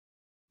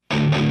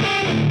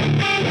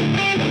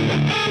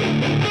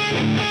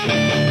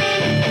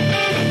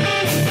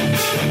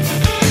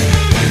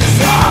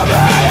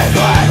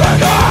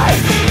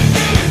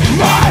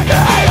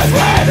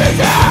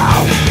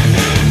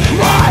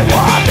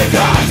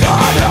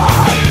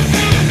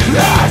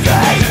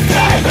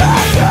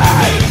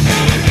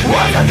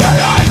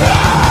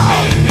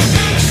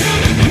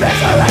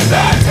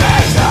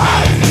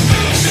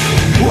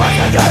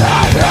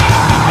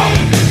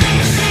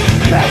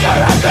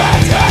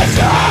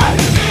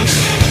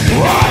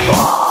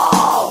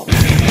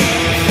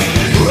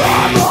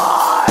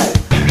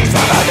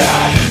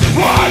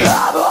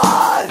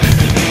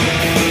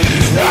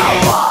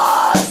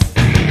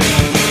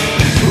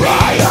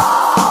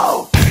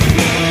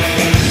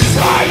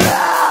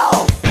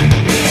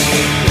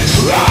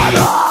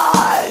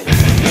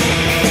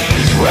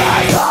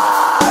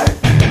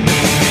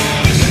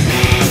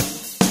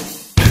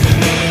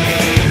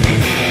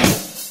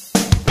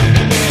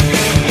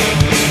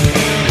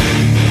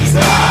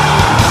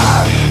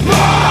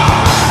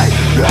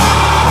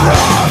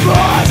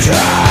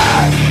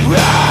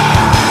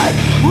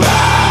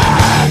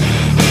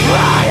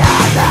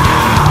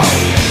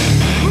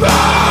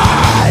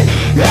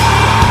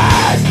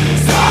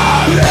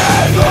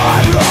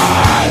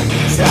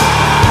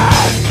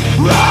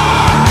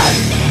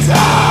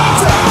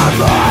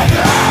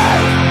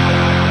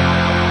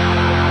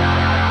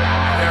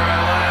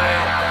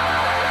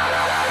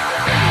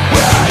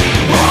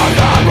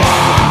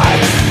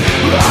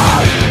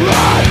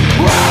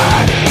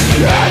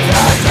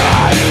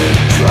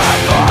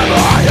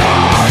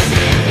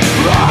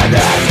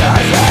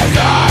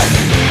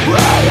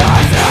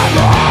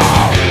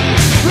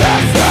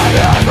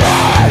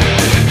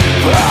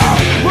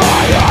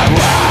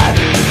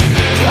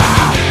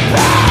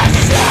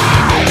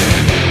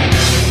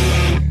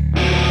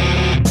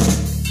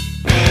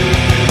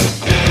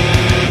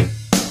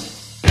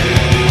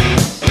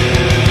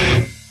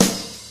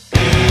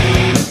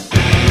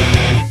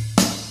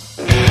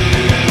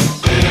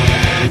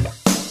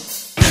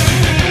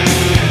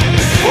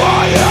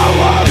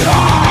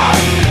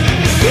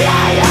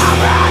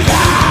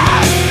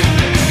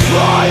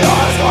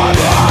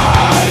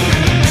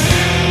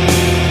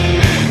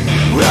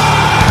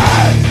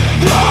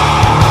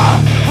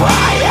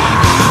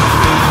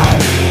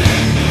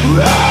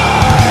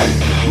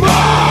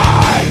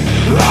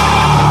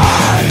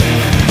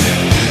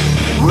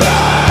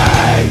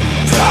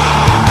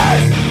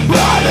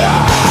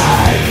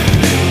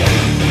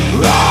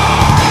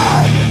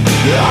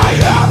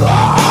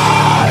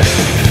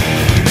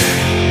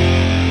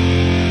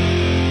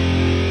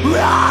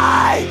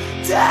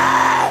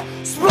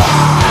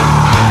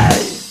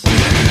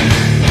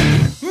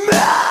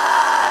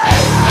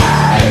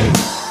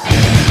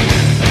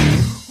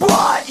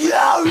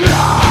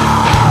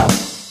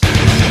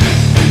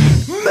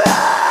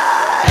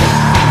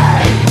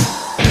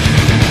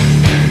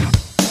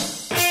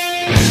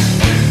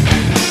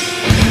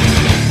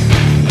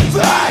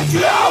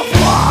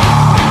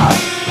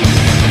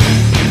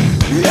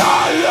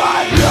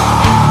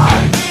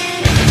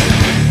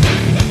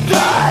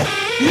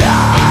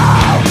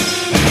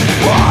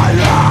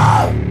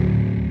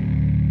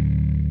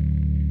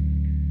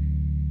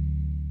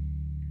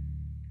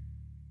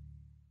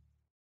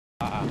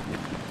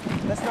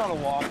That's not a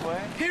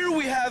walkway. Here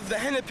we have the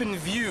Hennepin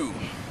View.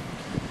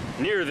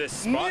 Near this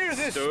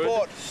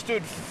spot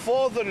stood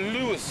Father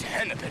Louis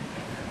Hennepin,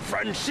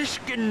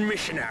 Franciscan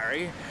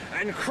missionary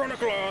and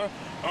chronicler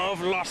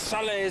of La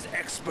Salle's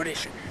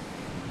expedition.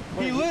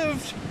 He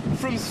lived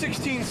from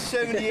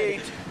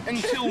 1678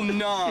 until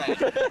 9.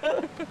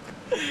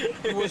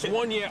 He was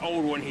 1 year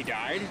old when he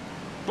died,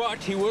 but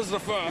he was the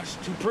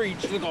first to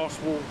preach the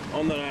gospel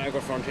on the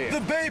Niagara frontier.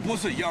 The babe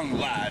was a young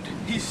lad.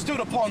 He stood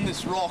upon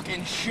this rock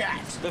and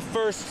shat. The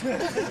first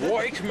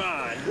white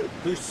man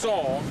who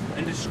saw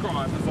and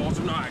described the Falls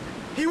of Niagara.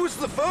 He was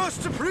the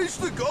first to preach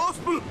the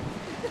gospel.